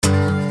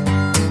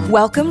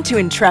Welcome to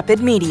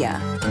Intrepid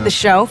Media, the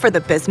show for the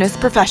business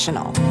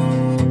professional.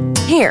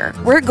 Here,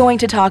 we're going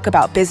to talk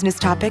about business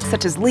topics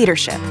such as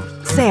leadership,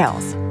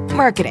 sales,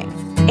 marketing,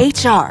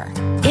 HR,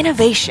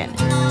 innovation,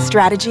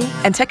 strategy,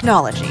 and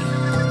technology.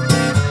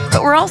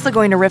 But we're also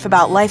going to riff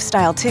about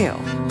lifestyle too,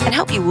 and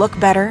help you look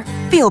better,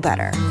 feel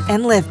better,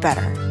 and live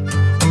better.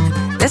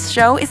 This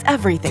show is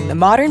everything the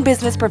modern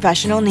business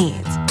professional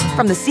needs,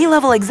 from the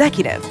C-level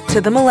executive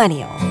to the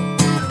millennial.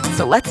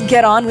 So let's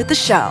get on with the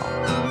show.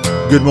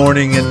 Good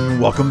morning and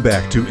welcome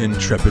back to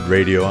Intrepid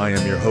Radio. I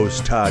am your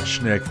host, Todd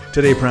Schnick.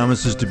 Today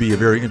promises to be a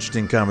very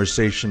interesting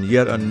conversation.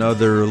 Yet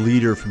another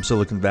leader from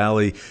Silicon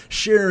Valley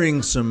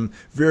sharing some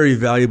very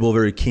valuable,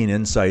 very keen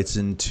insights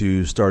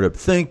into startup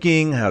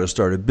thinking, how to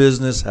start a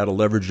business, how to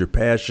leverage your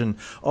passion,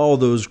 all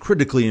those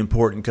critically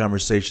important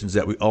conversations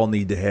that we all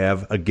need to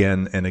have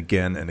again and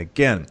again and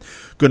again.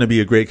 Going to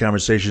be a great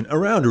conversation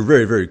around a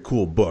very, very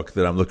cool book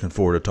that I'm looking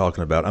forward to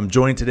talking about. I'm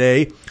joined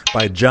today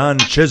by John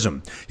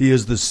Chisholm. He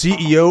is the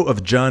CEO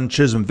of John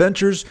Chisholm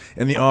Ventures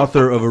and the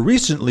author of a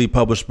recently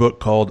published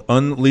book called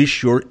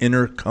Unleash Your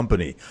Inner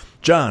Company.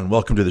 John,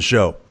 welcome to the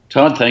show.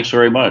 Todd, thanks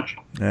very much.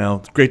 Now,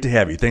 it's great to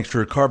have you. Thanks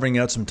for carving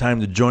out some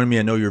time to join me.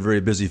 I know you're a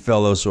very busy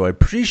fellow, so I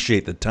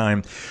appreciate the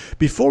time.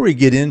 Before we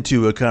get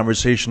into a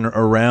conversation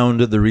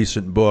around the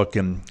recent book,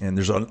 and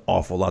there's an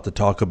awful lot to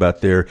talk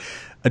about there,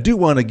 I do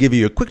want to give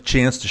you a quick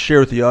chance to share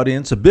with the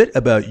audience a bit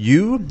about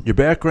you, your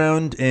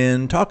background,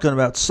 and talking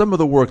about some of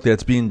the work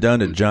that's being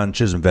done at John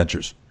Chisholm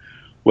Ventures.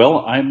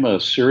 Well, I'm a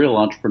serial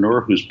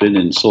entrepreneur who's been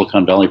in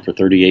Silicon Valley for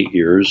 38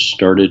 years,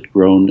 started,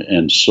 grown,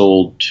 and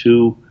sold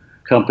 2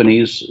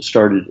 companies,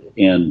 started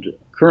and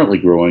currently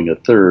growing a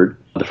third.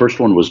 The first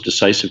one was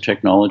Decisive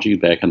Technology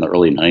back in the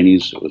early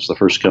 90s. It was the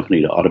first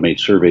company to automate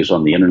surveys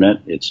on the internet.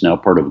 It's now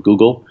part of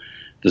Google.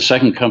 The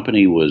second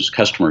company was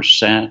Customer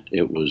Sat.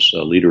 It was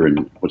a leader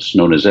in what's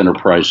known as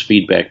enterprise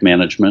feedback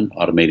management,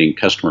 automating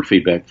customer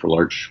feedback for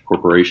large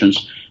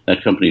corporations.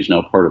 That company is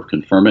now part of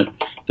Confirmit.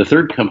 The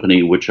third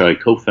company, which I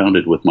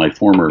co-founded with my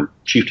former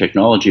Chief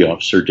Technology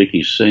Officer,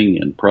 Dickie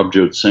Singh and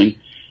Prabjot Singh,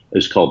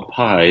 is called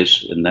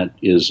Pies, and that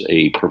is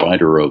a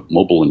provider of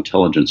mobile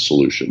intelligence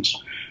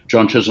solutions.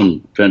 John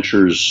Chisholm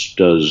Ventures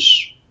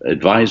does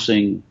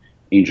advising,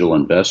 angel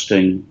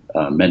investing,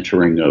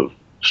 mentoring of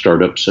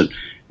startups. And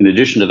in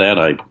addition to that,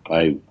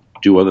 I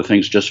do other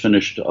things. Just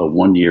finished a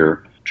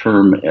 1-year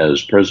term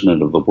as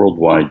president of the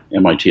Worldwide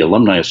MIT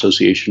Alumni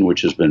Association,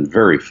 which has been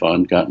very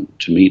fun. Gotten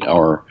to meet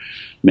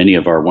many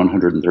of our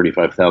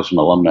 135,000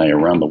 alumni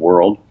around the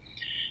world.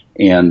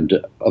 And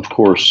of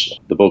course,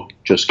 the book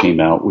just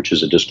came out, which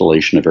is a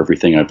distillation of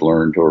everything I've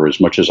learned, or as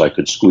much as I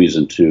could squeeze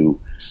into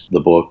the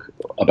book,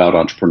 about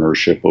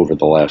entrepreneurship over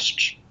the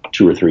last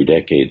 2 or 3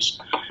 decades.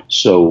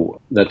 So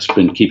that's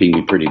been keeping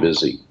me pretty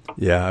busy.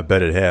 Yeah, I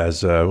bet it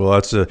has. Well,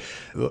 that's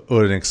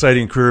what an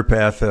exciting career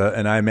path,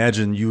 and I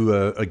imagine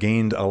you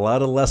gained a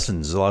lot of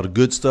lessons, a lot of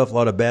good stuff, a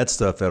lot of bad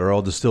stuff that are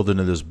all distilled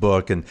into this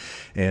book. And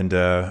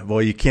well,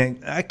 I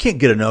can't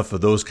get enough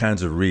of those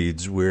kinds of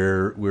reads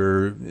where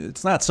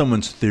it's not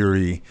someone's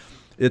theory,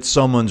 it's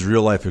someone's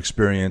real life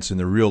experience and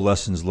the real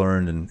lessons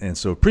learned. And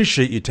so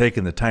appreciate you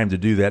taking the time to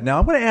do that. Now,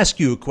 I'm going to ask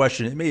you a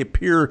question. It may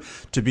appear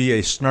to be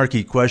a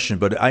snarky question,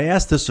 but I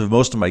ask this of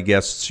most of my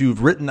guests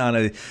who've written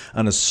on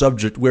a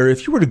subject where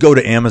if you were to go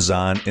to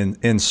Amazon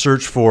and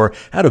search for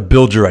how to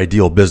build your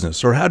ideal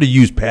business or how to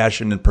use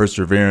passion and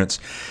perseverance,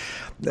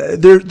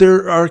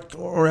 there are,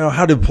 or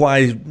how to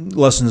apply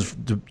lessons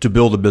to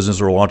build a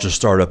business or launch a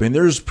startup. I mean,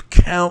 there's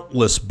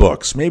countless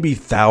books, maybe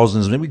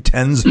thousands, maybe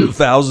tens of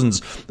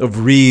thousands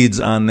of reads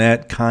on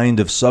that kind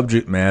of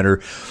subject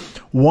matter.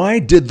 Why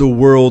did the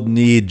world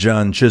need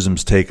John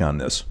Chisholm's take on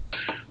this?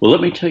 Well,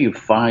 let me tell you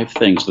 5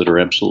 things that are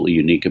absolutely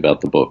unique about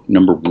the book.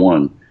 Number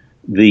 1,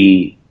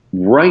 the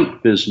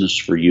right business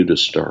for you to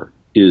start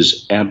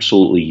is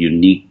absolutely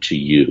unique to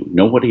you.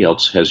 Nobody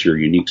else has your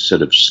unique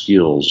set of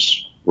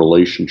skills,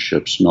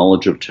 relationships,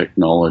 knowledge of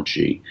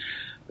technology,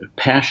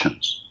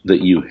 passions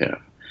that you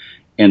have.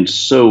 And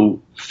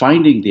so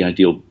finding the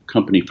ideal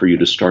company for you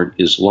to start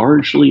is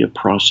largely a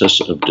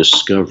process of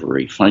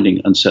discovery,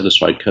 finding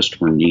unsatisfied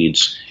customer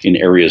needs in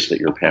areas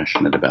that you're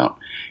passionate about.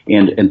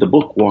 And the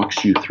book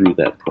walks you through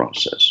that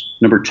process.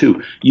 Number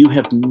 2, you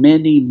have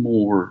many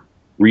more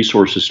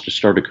resources to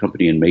start a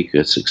company and make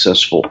it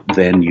successful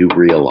than you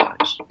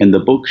realize. And the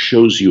book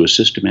shows you a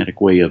systematic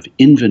way of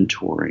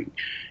inventorying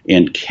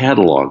and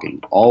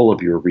cataloging all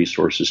of your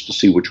resources to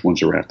see which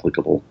ones are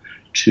applicable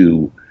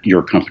to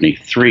your company.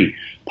 3,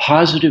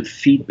 positive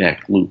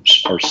feedback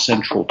loops are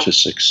central to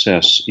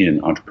success in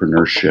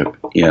entrepreneurship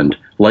and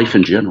life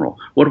in general.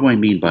 What do I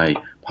mean by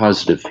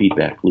positive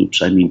feedback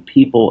loops? I mean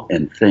people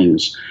and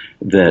things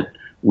that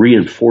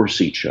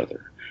reinforce each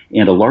other.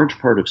 And a large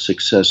part of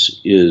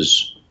success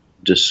is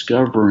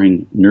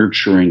discovering,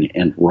 nurturing,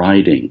 and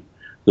riding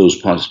those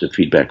positive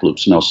feedback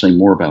loops. And I'll say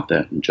more about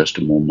that in just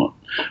a moment.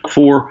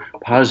 4,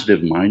 positive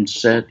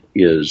mindset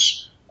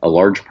is a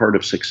large part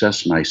of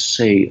success, and I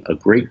say a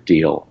great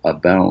deal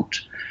about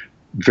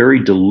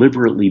very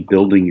deliberately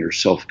building your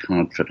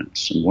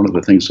self-confidence. And one of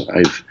the things that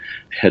I've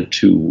had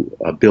to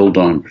build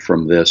on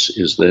from this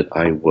is that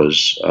I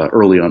was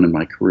early on in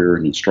my career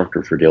an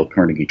instructor for Dale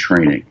Carnegie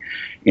training.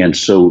 And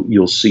so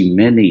you'll see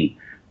many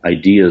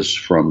ideas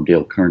from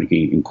Dale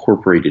Carnegie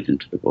incorporated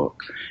into the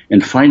book.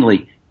 And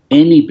finally,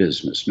 any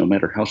business, no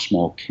matter how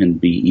small, can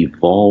be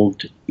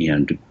evolved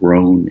and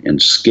grown and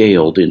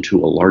scaled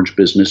into a large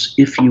business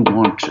if you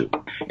want to.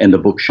 And the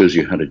book shows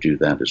you how to do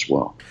that as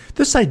well.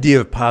 This idea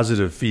of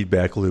positive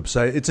feedback loops,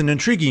 it's an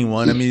intriguing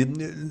one. I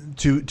mean,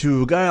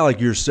 to a guy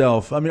like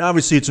yourself, I mean,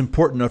 obviously it's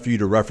important enough for you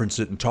to reference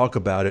it and talk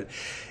about it.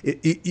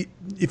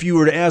 If you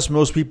were to ask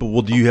most people,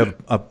 well, do you have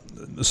a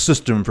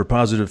system for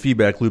positive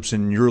feedback loops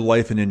in your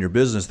life and in your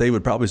business, they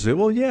would probably say,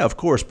 well, yeah, of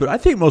course. But I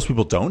think most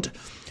people don't.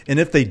 And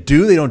if they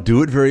do, they don't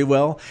do it very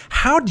well.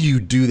 How do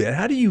you do that?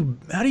 How do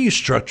you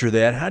structure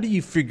that? How do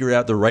you figure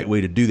out the right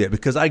way to do that?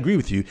 Because I agree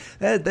with you,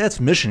 that's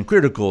mission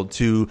critical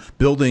to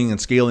building and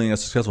scaling a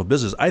successful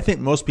business. I think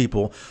most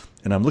people,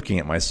 and I'm looking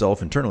at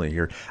myself internally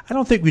here, I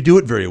don't think we do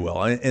it very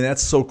well, and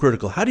that's so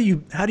critical. How do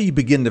you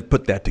begin to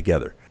put that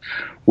together?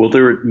 Well,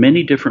 there are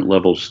many different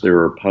levels. There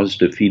are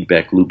positive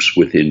feedback loops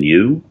within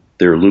you.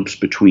 There are loops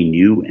between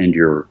you and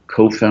your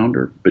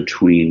co-founder,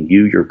 between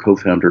you, your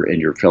co-founder, and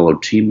your fellow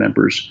team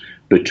members,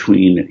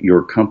 between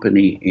your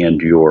company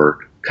and your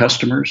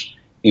customers,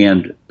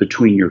 and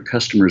between your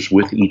customers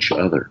with each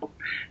other.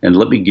 And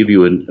let me give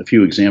you a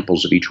few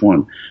examples of each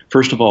one.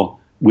 First of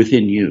all,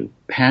 within you,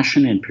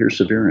 passion and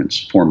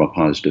perseverance form a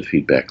positive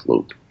feedback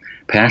loop.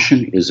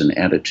 Passion is an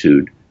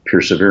attitude,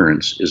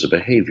 perseverance is a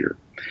behavior.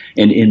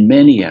 And in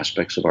many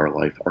aspects of our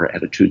life, our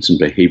attitudes and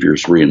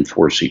behaviors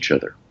reinforce each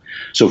other.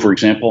 So, for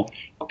example,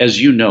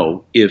 as you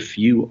know, if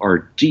you are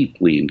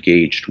deeply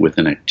engaged with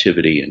an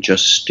activity and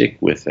just stick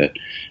with it,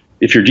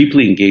 if you're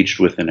deeply engaged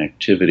with an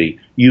activity,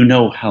 you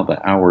know how the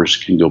hours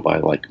can go by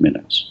like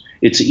minutes.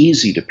 It's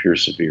easy to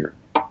persevere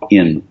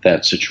in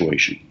that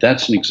situation.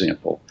 That's an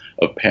example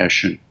of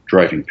passion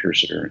driving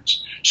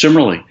perseverance.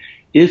 Similarly,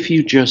 if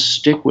you just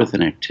stick with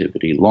an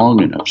activity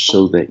long enough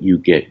so that you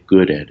get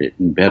good at it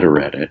and better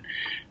at it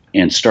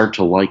and start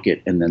to like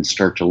it and then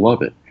start to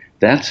love it,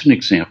 that's an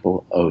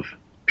example of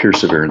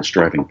perseverance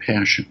driving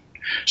passion.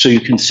 So you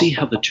can see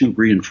how the two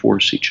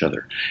reinforce each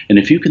other. And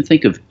if you can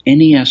think of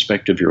any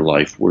aspect of your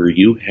life where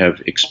you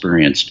have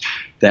experienced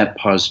that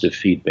positive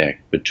feedback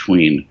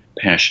between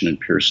passion and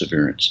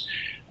perseverance,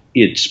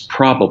 it's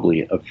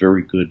probably a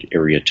very good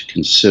area to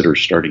consider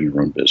starting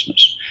your own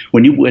business.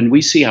 When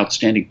we see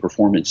outstanding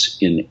performance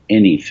in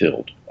any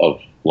field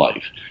of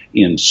life,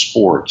 in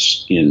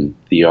sports, in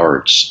the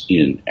arts,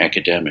 in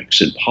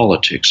academics, in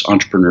politics,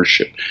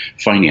 entrepreneurship,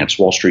 finance,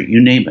 Wall Street,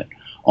 you name it,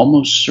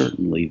 almost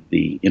certainly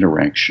the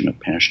interaction of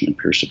passion and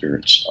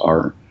perseverance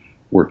are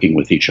working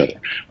with each other.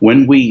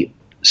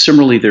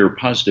 Similarly, there are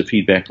positive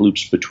feedback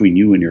loops between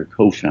you and your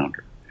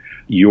co-founder.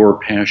 Your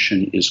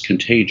passion is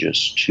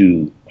contagious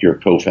to your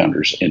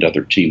co-founders and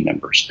other team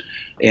members.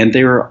 And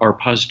there are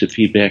positive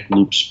feedback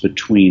loops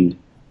between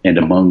and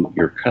among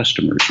your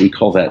customers. We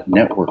call that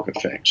network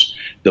effects.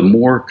 The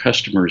more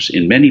customers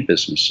in many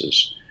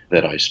businesses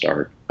that I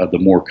start, the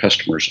more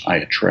customers I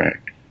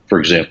attract. For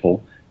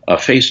example,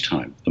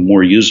 FaceTime. The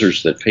more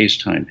users that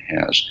FaceTime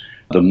has,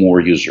 the more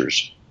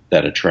users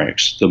that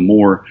attracts. The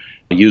more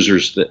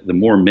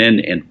men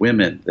and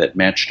women that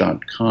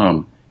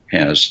Match.com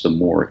has, the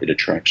more it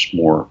attracts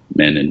more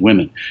men and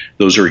women.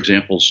 Those are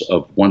examples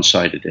of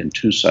one-sided and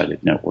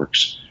two-sided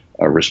networks,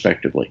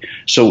 respectively.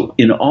 So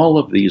in all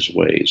of these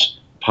ways,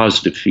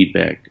 positive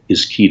feedback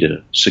is key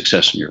to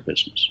success in your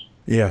business.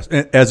 Yeah,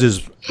 as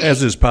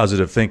is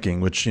positive thinking,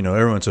 which,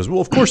 everyone says,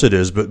 well, of course it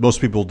is, but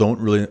most people don't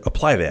really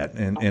apply that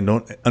and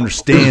don't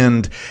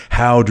understand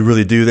how to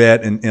really do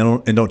that and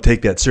don't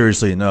take that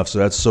seriously enough. So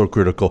that's so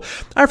critical.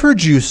 I've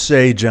heard you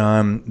say,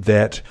 John,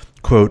 that,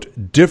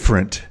 quote,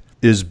 different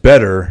is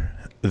better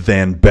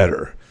than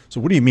better. So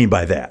what do you mean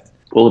by that?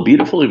 Well, a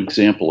beautiful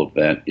example of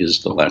that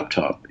is the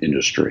laptop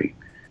industry.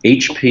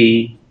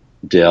 HP,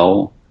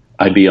 Dell,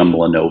 IBM,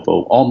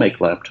 Lenovo all make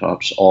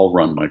laptops, all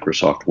run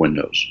Microsoft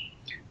Windows.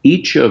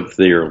 Each of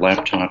their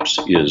laptops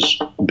is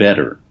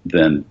better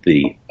than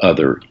the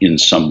other in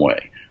some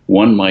way.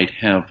 One might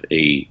have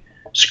a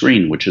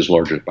screen which is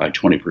larger by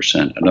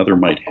 20%. Another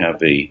might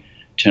have a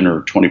 10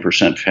 or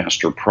 20%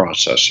 faster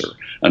processor.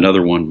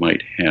 Another one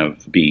might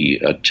be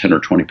 10 or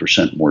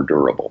 20% more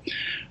durable.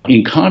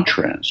 In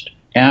contrast,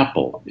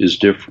 Apple is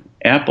different.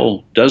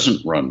 Apple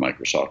doesn't run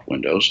Microsoft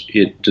Windows.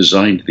 It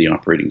designed the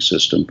operating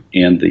system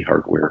and the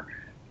hardware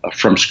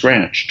from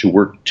scratch to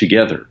work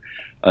together.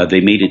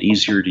 They made it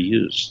easier to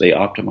use. They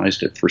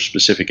optimized it for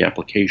specific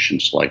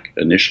applications like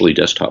initially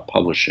desktop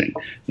publishing,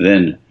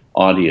 then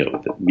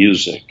audio,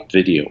 music,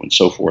 video, and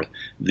so forth.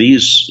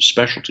 These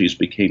specialties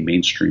became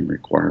mainstream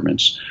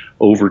requirements.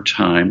 Over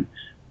time,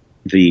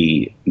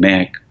 the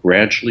Mac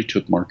gradually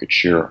took market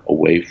share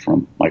away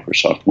from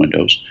Microsoft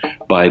Windows.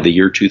 By the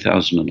year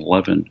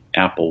 2011,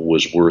 Apple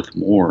was worth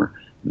more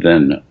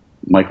than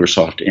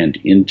Microsoft and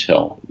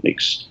Intel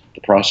makes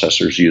the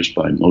processors used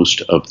by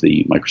most of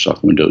the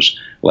Microsoft Windows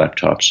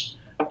laptops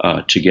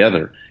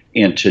together.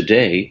 And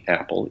today,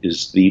 Apple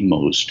is the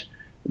most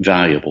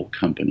valuable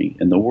company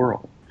in the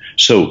world.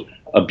 So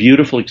a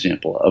beautiful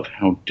example of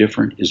how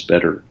different is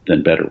better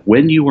than better.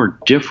 When you are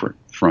different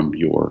from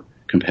your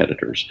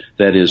competitors,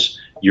 that is,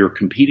 you're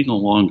competing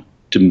along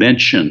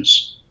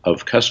dimensions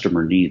of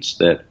customer needs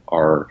that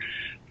are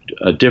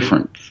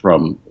different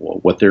from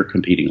what they're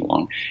competing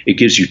along. It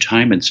gives you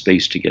time and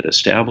space to get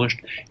established.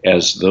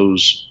 As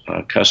those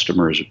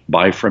customers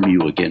buy from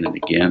you again and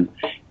again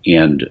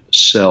and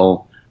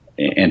sell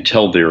and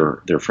tell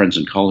their friends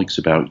and colleagues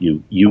about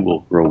you, you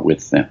will grow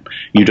with them.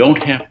 You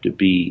don't have to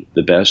be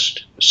the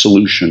best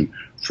solution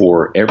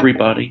for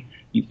everybody.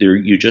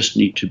 You just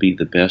need to be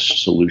the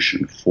best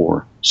solution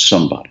for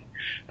somebody.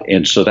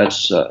 And so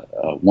that's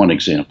one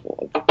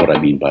example of what I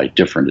mean by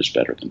different is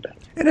better than better.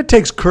 And it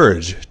takes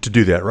courage to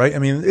do that, right? I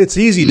mean, it's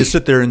easy to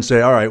sit there and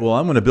say, all right, well,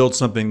 I'm going to build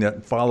something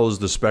that follows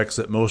the specs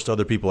that most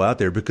other people out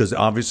there, because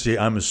obviously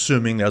I'm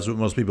assuming that's what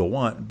most people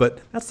want, but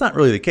that's not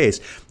really the case.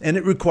 And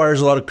it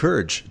requires a lot of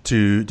courage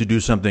to do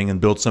something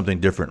and build something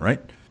different, right?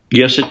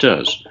 Yes, it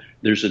does.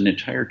 There's an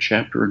entire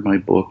chapter in my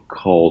book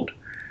called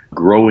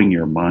Growing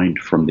Your Mind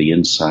from the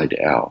Inside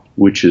Out,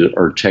 which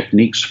are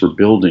techniques for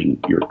building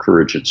your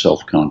courage and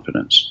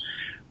self-confidence.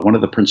 One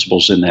of the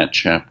principles in that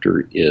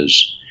chapter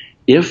is,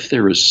 if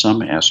there is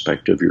some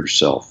aspect of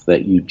yourself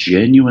that you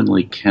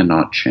genuinely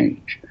cannot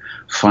change,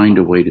 find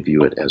a way to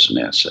view it as an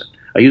asset.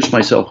 I use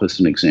myself as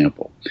an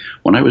example.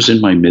 When I was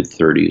in my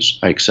mid-30s,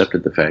 I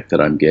accepted the fact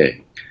that I'm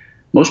gay.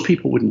 Most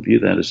people wouldn't view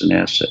that as an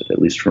asset, at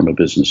least from a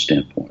business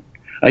standpoint.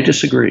 I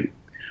disagree.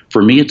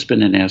 For me, it's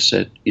been an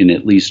asset in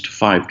at least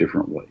 5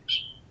 different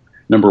ways.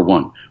 Number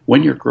one,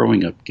 when you're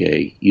growing up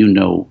gay, you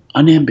know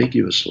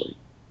unambiguously,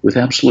 with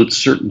absolute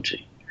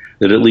certainty,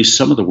 that at least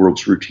some of the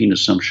world's routine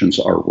assumptions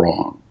are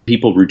wrong.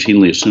 People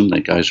routinely assume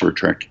that guys are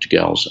attracted to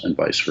gals and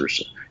vice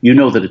versa. You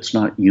know that it's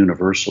not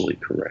universally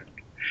correct.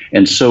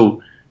 And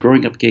so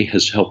growing up gay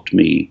has helped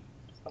me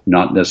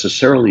not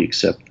necessarily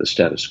accept the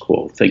status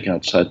quo, think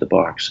outside the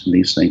box. And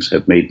these things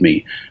have made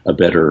me a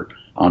better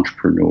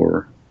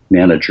entrepreneur,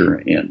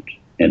 manager, and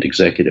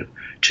executive.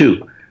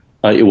 2,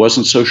 it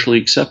wasn't socially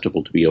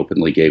acceptable to be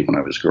openly gay when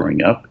I was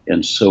growing up,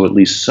 and so at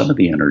least some of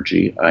the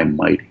energy I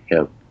might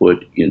have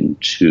put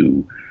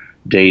into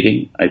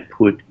dating, I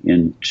put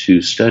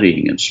into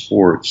studying and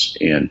sports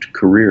and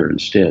career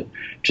instead.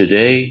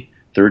 Today,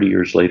 30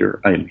 years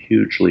later, I am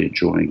hugely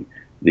enjoying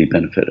the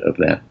benefit of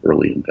that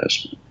early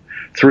investment.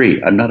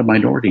 3, I'm not a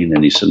minority in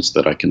any sense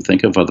that I can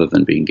think of other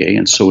than being gay,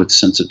 and so it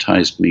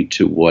sensitized me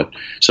to what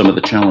some of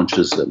the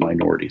challenges that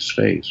minorities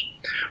face.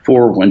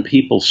 4, when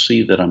people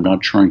see that I'm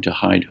not trying to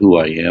hide who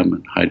I am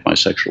and hide my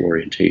sexual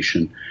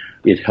orientation,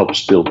 it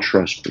helps build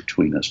trust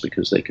between us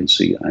because they can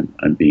see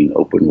I'm being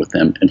open with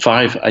them. And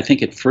 5, I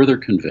think it further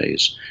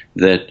conveys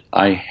that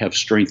I have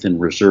strength in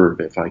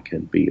reserve if I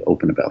can be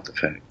open about the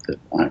fact that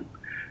I'm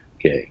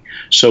gay.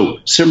 So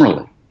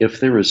similarly, if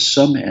there is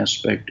some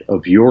aspect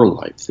of your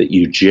life that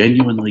you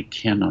genuinely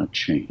cannot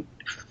change,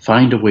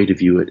 find a way to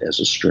view it as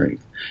a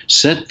strength.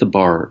 Set the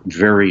bar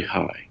very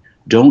high.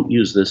 Don't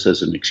use this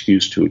as an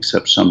excuse to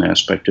accept some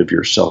aspect of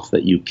yourself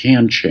that you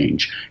can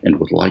change and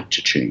would like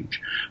to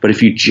change. But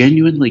if you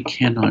genuinely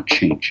cannot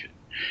change it,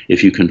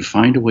 if you can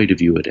find a way to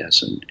view it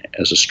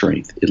as a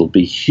strength, it'll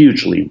be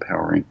hugely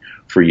empowering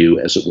for you,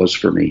 as it was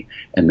for me,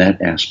 and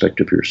that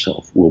aspect of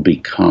yourself will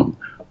become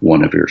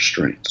one of your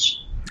strengths.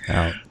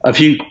 Wow. A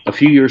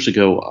few years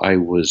ago, I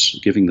was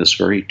giving this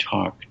very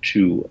talk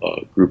to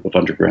a group of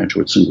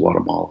undergraduates in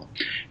Guatemala,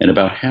 and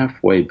about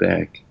halfway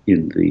back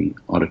in the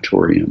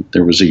auditorium,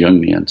 there was a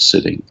young man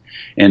sitting.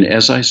 And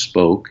as I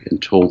spoke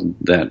and told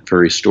that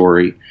very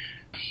story,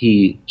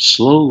 he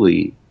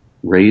slowly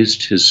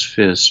raised his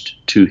fist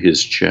to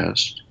his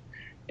chest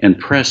and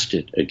pressed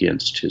it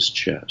against his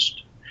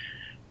chest.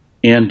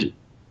 And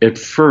at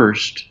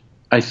first,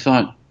 I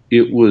thought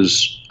it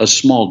was a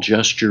small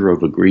gesture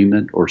of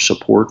agreement or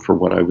support for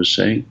what I was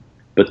saying.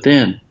 But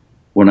then,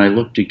 when I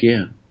looked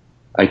again,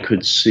 I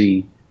could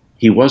see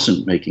he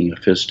wasn't making a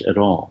fist at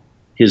all.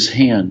 His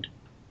hand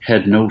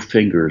had no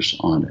fingers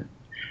on it.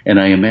 And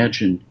I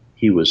imagined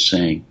he was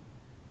saying,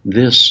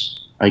 "This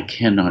I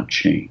cannot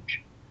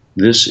change.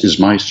 This is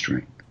my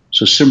strength."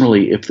 So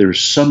similarly, if there's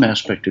some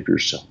aspect of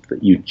yourself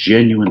that you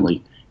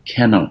genuinely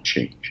cannot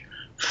change,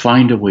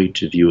 find a way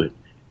to view it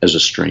as a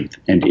strength,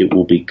 and it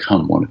will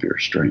become one of your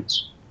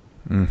strengths.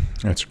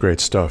 That's great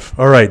stuff.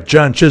 All right,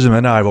 John Chisholm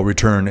and I will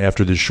return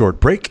after this short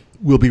break.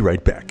 We'll be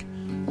right back.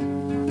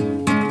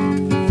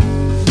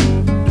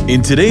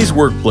 In today's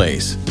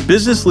workplace,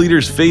 business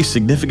leaders face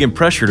significant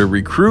pressure to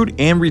recruit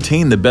and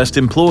retain the best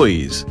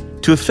employees,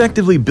 to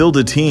effectively build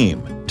a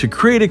team, to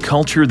create a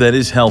culture that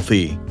is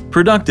healthy,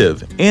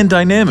 productive, and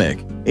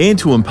dynamic, and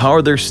to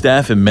empower their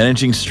staff in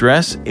managing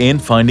stress and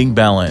finding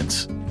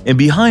balance. And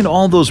behind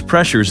all those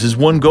pressures is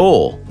one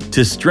goal: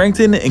 to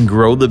strengthen and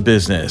grow the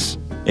business.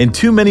 And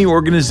too many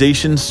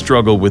organizations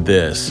struggle with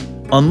this.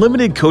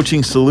 Unlimited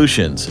Coaching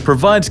Solutions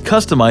provides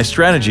customized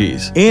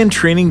strategies and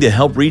training to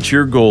help reach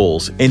your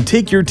goals and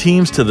take your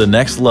teams to the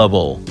next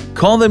level.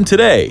 Call them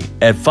today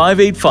at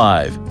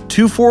 585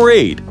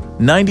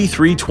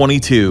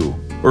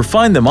 248-9322 or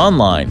find them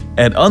online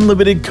at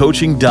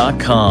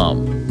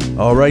unlimitedcoaching.com.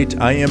 All right,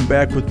 I am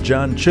back with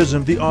John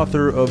Chisholm, the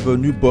author of a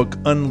new book,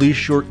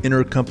 Unleash Your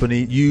Inner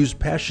Company, Use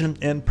Passion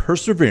and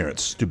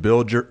Perseverance to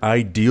Build Your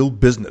Ideal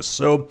Business.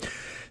 So,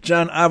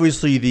 John,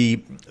 obviously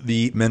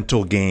the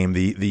mental game,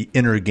 the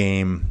inner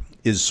game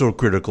is so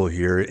critical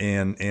here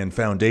and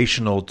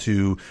foundational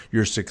to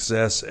your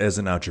success as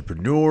an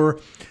entrepreneur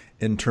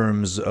in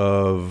terms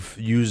of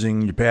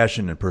using your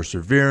passion and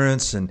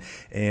perseverance and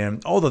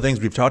all the things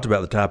we've talked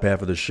about at the top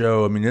half of the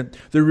show. I mean,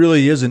 there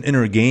really is an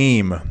inner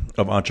game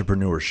of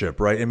entrepreneurship,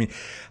 right? I mean,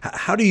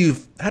 how do you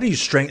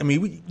strengthen? I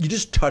mean, you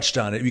just touched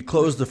on it. We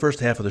closed the first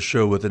half of the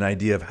show with an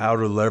idea of how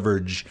to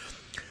leverage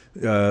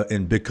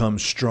and become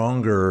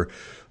stronger.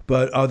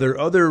 But are there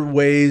other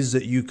ways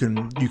that you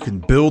can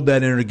build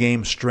that inner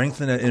game,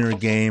 strengthen that inner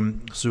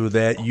game, so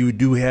that you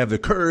do have the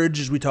courage,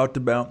 as we talked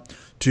about,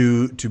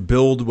 to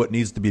build what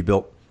needs to be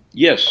built?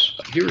 Yes,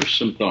 here are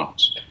some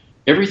thoughts.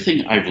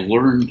 Everything I've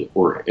learned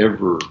or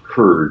ever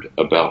heard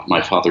about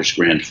my father's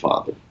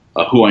grandfather,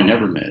 who I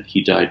never met,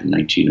 he died in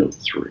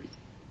 1903,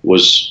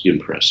 was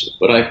impressive.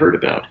 But I heard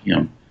about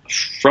him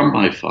from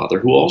my father,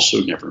 who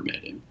also never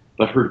met him,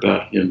 but heard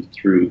about him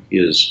through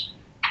his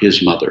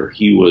mother.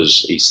 He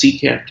was a sea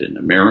captain,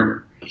 a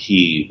mariner.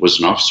 He was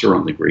an officer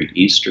on the Great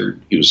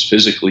Eastern. He was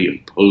physically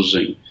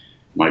imposing.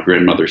 My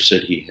grandmother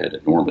said he had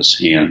enormous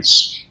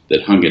hands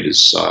that hung at his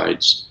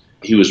sides.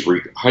 He was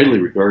highly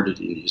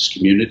regarded in his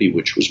community,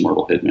 which was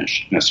Marblehead,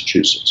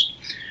 Massachusetts.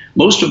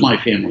 Most of my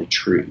family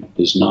tree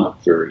is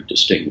not very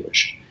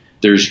distinguished.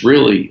 There's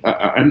really,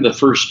 I'm the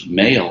first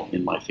male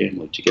in my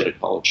family to get a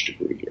college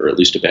degree, or at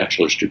least a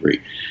bachelor's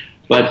degree.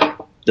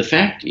 But the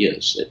fact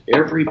is that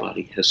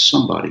everybody has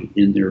somebody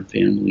in their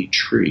family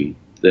tree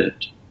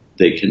that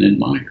they can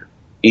admire.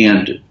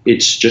 And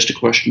it's just a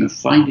question of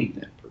finding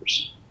that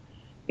person.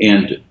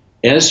 And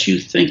as you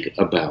think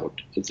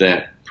about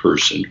that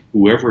person,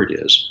 whoever it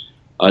is,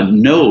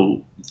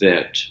 know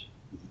that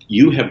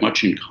you have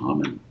much in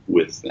common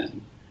with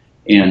them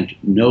and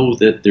know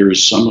that there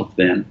is some of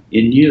them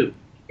in you.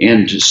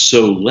 And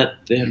so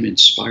let them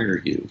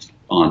inspire you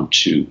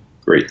onto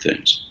great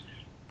things.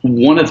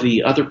 One of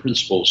the other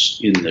principles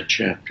in the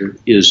chapter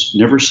is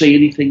never say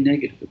anything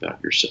negative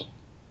about yourself.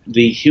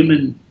 The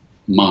human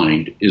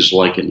mind is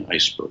like an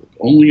iceberg.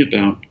 Only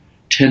about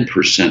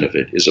 10% of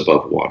it is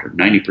above water.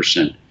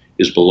 90%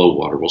 is below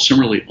water. Well,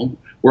 similarly,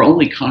 we're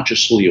only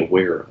consciously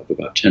aware of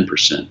about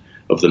 10%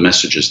 of the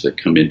messages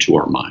that come into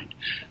our mind.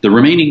 The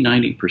remaining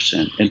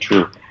 90%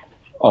 enter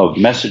of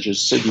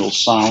messages, signals,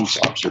 sounds,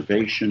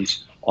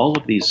 observations, all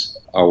of these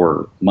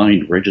our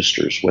mind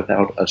registers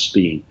without us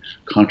being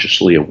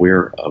consciously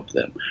aware of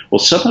them. Well,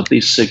 some of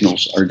these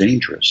signals are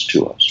dangerous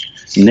to us.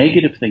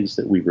 Negative things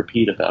that we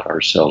repeat about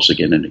ourselves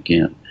again and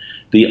again.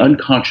 The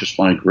unconscious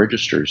mind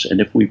registers, and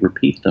if we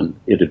repeat them,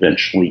 it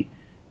eventually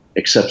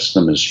accepts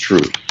them as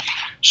true.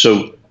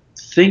 So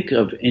think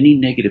of any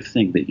negative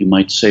thing that you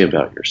might say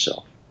about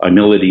yourself. I'm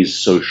ill at ease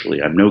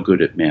socially. I'm no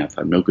good at math.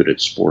 I'm no good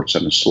at sports.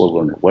 I'm a slow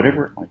learner,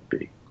 whatever it might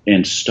be.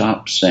 And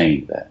stop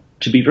saying that.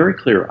 To be very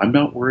clear, I'm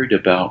not worried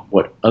about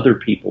what other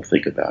people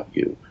think about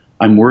you.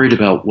 I'm worried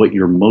about what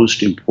your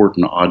most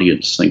important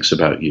audience thinks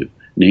about you,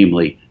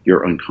 namely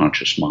your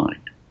unconscious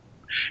mind.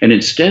 And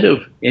instead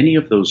of any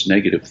of those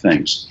negative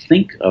things,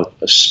 think of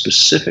a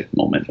specific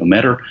moment, no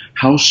matter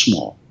how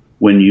small,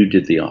 when you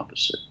did the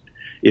opposite.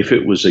 If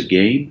it was a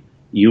game,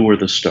 you were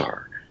the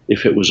star.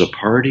 If it was a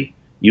party,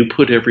 you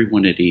put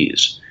everyone at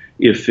ease.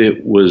 If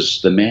it was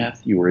the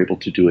math, you were able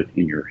to do it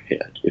in your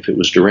head. If it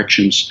was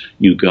directions,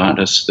 you got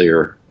us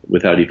there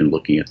without even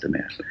looking at the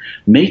math.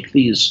 Make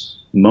these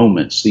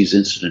moments, these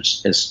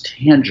incidents, as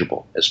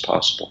tangible as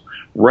possible.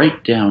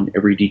 Write down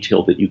every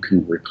detail that you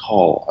can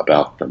recall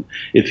about them.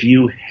 If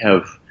you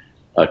have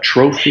a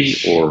trophy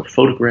or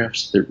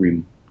photographs that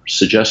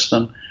suggest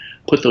them,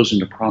 put those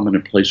in a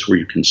prominent place where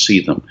you can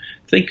see them.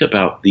 Think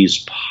about these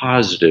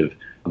positive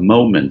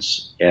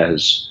moments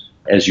as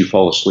you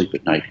fall asleep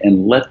at night,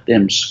 and let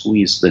them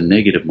squeeze the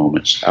negative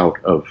moments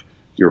out of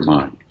your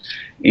mind.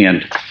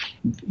 And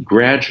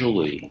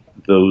gradually,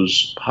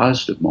 those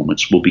positive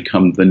moments will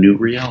become the new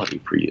reality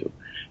for you.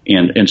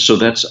 And so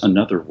that's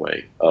another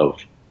way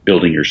of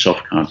building your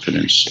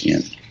self-confidence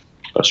and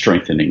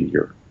strengthening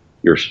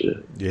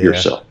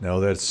yourself.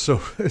 No, it's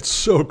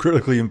so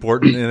critically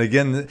important. And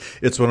again,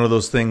 it's one of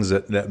those things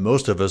that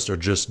most of us are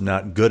just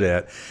not good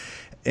at.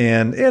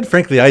 And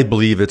frankly, I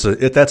believe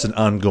that's an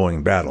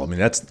ongoing battle. I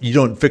mean, you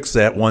don't fix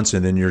that once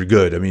and then you're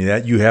good. I mean,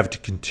 that you have to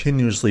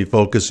continuously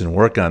focus and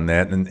work on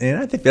that. And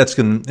I think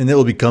and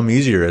it'll become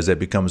easier as that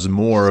becomes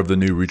more of the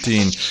new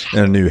routine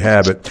and a new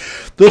habit.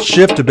 Let's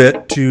shift a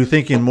bit to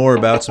thinking more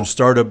about some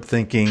startup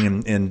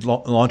thinking and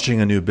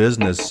launching a new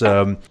business.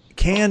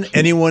 Can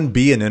anyone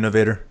be an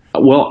innovator?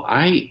 Well,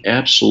 I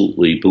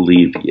absolutely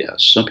believe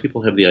yes. Some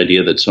people have the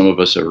idea that some of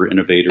us are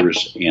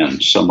innovators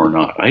and some are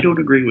not. I don't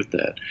agree with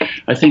that.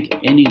 I think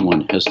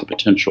anyone has the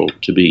potential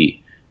to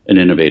be an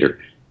innovator.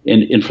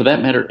 And for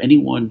that matter,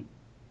 anyone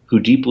who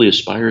deeply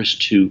aspires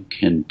to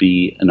can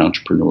be an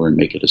entrepreneur and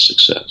make it a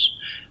success.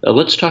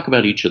 Let's talk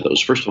about each of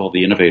those. First of all,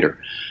 the innovator.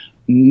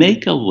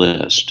 Make a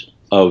list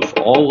of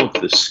all of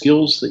the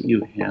skills that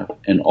you have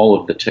and all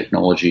of the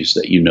technologies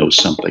that you know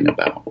something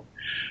about.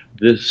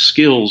 The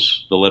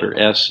skills, the letter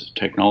S,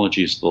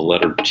 technologies, the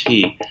letter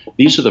T,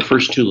 these are the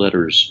first two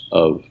letters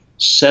of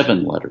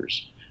 7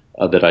 letters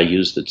that I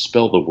use that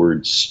spell the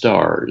word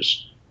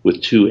STARS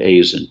with 2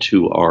 A's and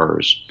 2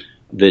 R's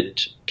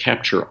that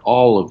capture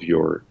all of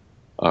your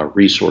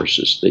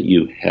resources that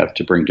you have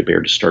to bring to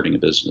bear to starting a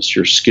business.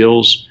 Your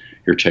skills,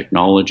 your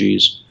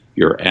technologies,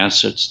 your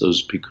assets,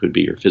 those could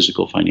be your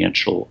physical,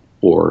 financial,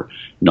 or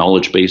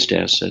knowledge-based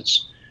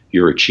assets,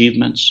 your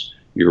achievements,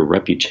 your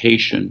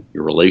reputation,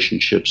 your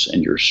relationships,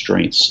 and your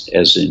strengths,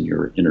 as in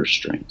your inner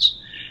strengths.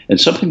 And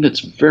something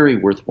that's very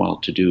worthwhile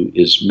to do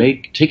is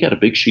take out a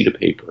big sheet of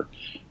paper,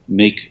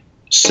 make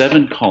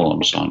 7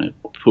 columns on it,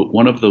 put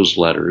one of those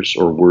letters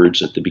or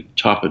words at the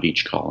top of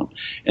each column,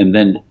 and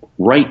then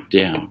write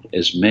down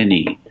as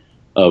many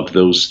of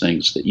those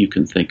things that you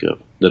can think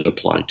of that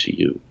apply to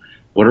you.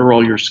 What are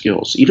all your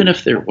skills? Even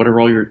if what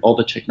are all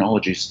the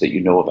technologies that you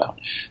know about?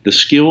 The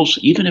skills,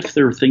 even if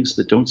there are things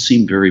that don't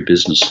seem very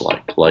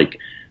businesslike, like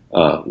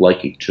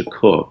liking to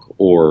cook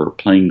or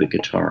playing the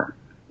guitar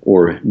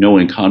or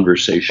knowing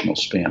conversational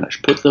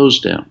Spanish, put those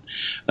down.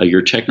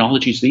 Your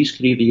technologies, these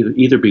could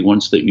either be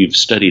ones that you've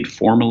studied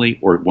formally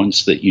or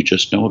ones that you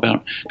just know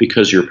about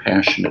because you're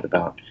passionate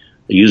about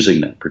using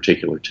that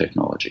particular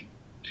technology.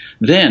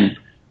 Then,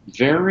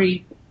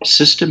 very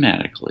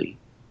systematically,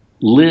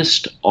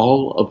 list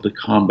all of the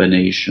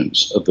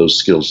combinations of those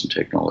skills and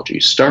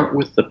technologies. Start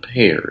with the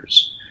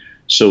pairs.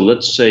 So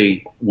let's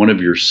say one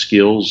of your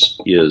skills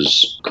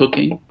is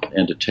cooking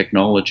and a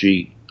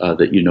technology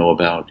that you know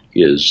about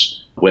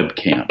is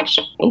webcams.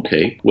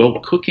 Okay, well,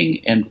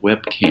 cooking and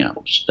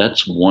webcams,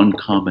 that's one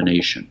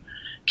combination.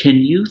 Can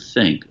you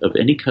think of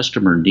any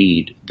customer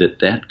need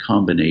that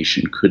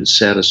combination could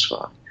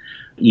satisfy,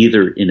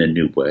 either in a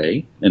new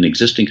way, an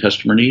existing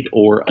customer need,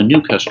 or a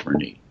new customer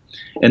need?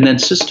 And then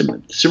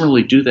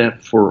similarly do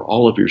that for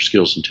all of your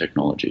skills and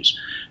technologies.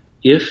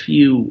 If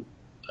you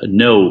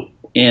know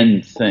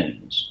N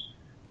things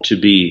to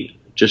be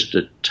just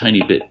a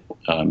tiny bit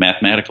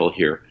mathematical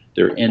here,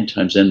 there are N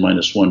times N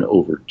minus 1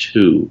 over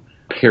 2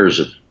 pairs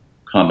of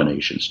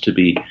combinations to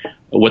be.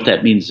 What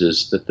that means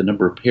is that the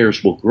number of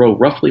pairs will grow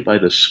roughly by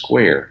the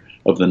square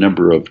of the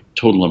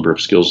total number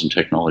of skills and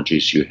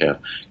technologies you have.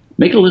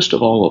 Make a list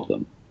of all of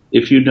them.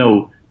 If you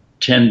know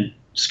 10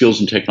 skills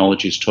and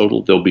technologies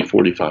total, there'll be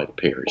 45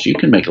 pairs. You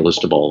can make a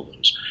list of all of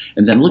those.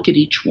 And then look at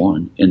each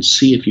one and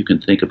see if you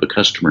can think of a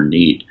customer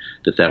need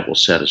that will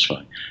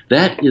satisfy.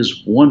 That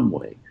is one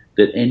way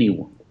that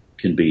anyone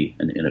can be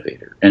an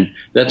innovator. And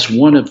that's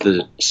one of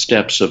the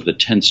steps of the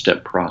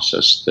 10-step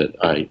process that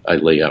I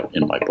lay out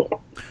in my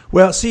book.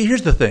 Well, see,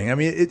 here's the thing. I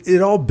mean,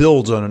 it all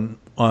builds on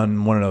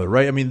one another,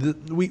 right? I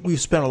mean, we've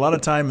spent a lot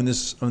of time in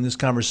this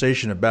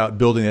conversation about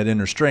building that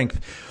inner strength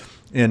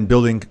and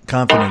building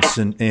confidence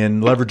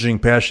and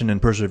leveraging passion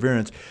and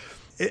perseverance.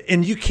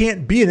 And you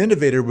can't be an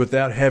innovator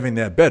without having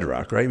that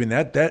bedrock, right? I mean,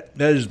 that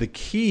is the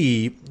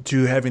key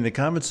to having the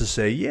confidence to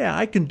say, yeah,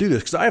 I can do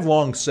this. Because I've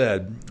long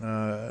said,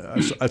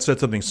 I've said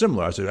something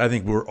similar. I said, I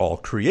think we're all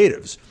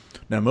creatives.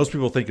 Now, most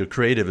people think a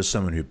creative is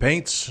someone who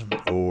paints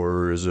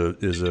or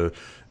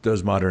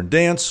does modern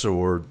dance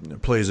or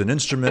plays an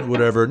instrument,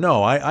 whatever.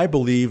 No, I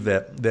believe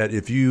that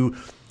if you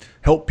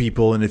help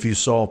people and if you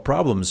solve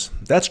problems,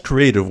 that's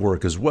creative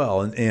work as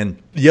well.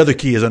 And the other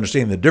key is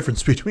understanding the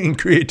difference between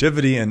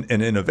creativity and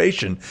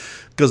innovation,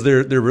 because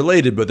they're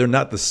related, but they're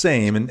not the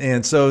same.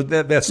 And so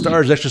that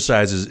STARS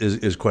exercise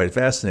is quite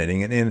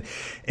fascinating.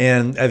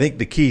 And I think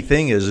the key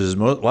thing is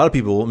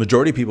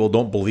majority of people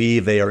don't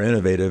believe they are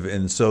innovative,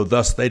 and so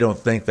thus they don't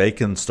think they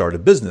can start a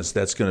business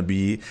that's going to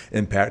be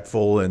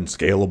impactful and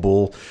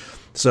scalable.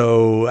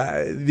 So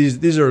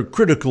these are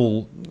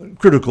critical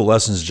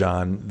lessons,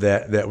 John,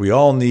 that we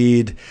all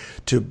need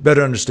to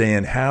better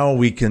understand how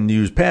we can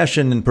use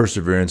passion and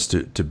perseverance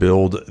to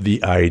build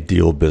the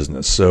ideal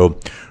business. So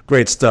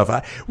great stuff.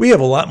 We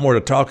have a lot more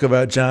to talk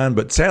about, John,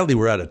 but sadly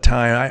we're out of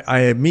time.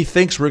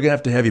 Methinks we're going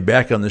to have you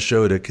back on the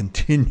show to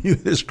continue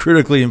this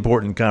critically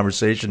important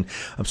conversation.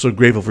 I'm so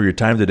grateful for your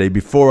time today.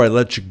 Before I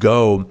let you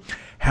go,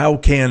 how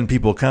can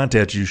people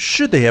contact you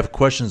should they have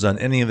questions on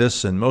any of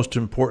this? And most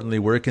importantly,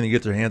 where can they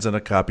get their hands on a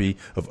copy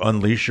of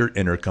Unleash Your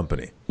Inner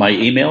Company? My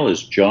email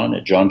is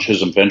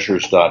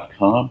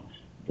john@johnchisholmventures.com.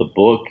 The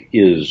book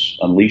is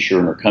Unleash Your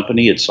Inner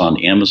Company. It's on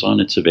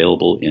Amazon. It's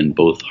available in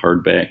both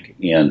hardback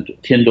and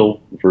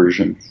Kindle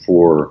version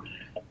for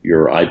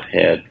your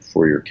iPad,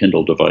 for your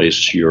Kindle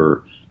device,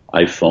 your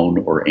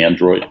iPhone or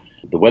Android.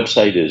 The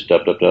website is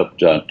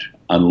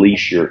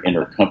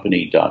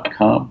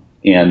www.unleashyourinnercompany.com.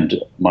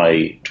 And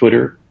my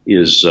Twitter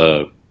is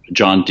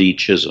John D.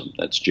 Chisholm.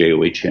 That's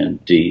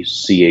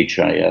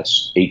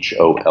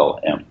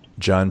JohnDChisholm.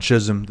 John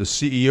Chisholm, the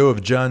CEO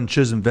of John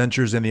Chisholm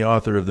Ventures and the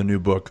author of the new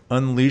book,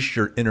 Unleash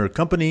Your Inner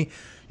Company.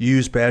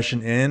 Use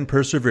passion and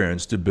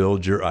perseverance to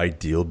build your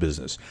ideal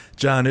business.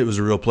 John, it was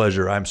a real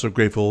pleasure. I'm so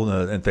grateful,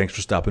 and thanks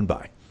for stopping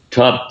by.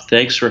 Tom,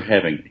 thanks for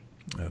having me.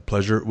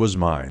 Pleasure was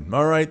mine.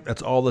 All right,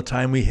 that's all the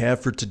time we have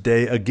for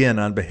today. Again,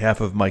 on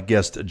behalf of my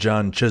guest,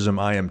 John Chisholm,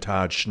 I am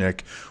Todd Schnick.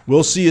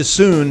 We'll see you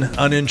soon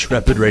on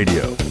Intrepid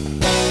Radio.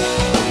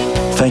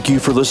 Thank you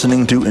for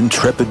listening to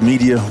Intrepid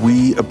Media.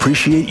 We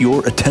appreciate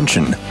your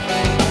attention.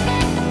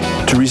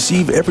 To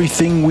receive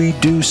everything we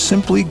do,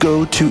 simply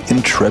go to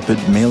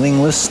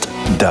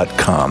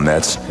intrepidmailinglist.com.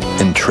 That's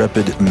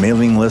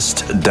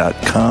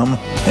intrepidmailinglist.com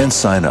and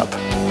sign up.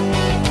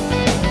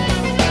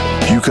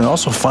 You can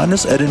also find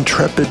us at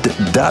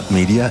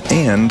intrepid.media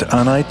and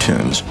on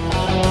iTunes.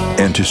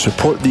 And to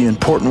support the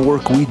important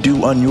work we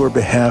do on your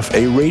behalf,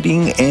 a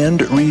rating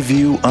and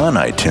review on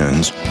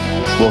iTunes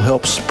will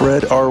help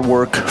spread our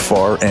work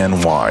far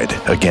and wide.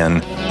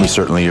 Again, we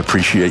certainly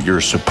appreciate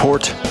your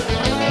support.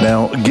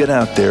 Now, get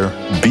out there,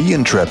 be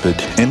intrepid,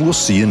 and we'll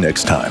see you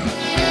next time.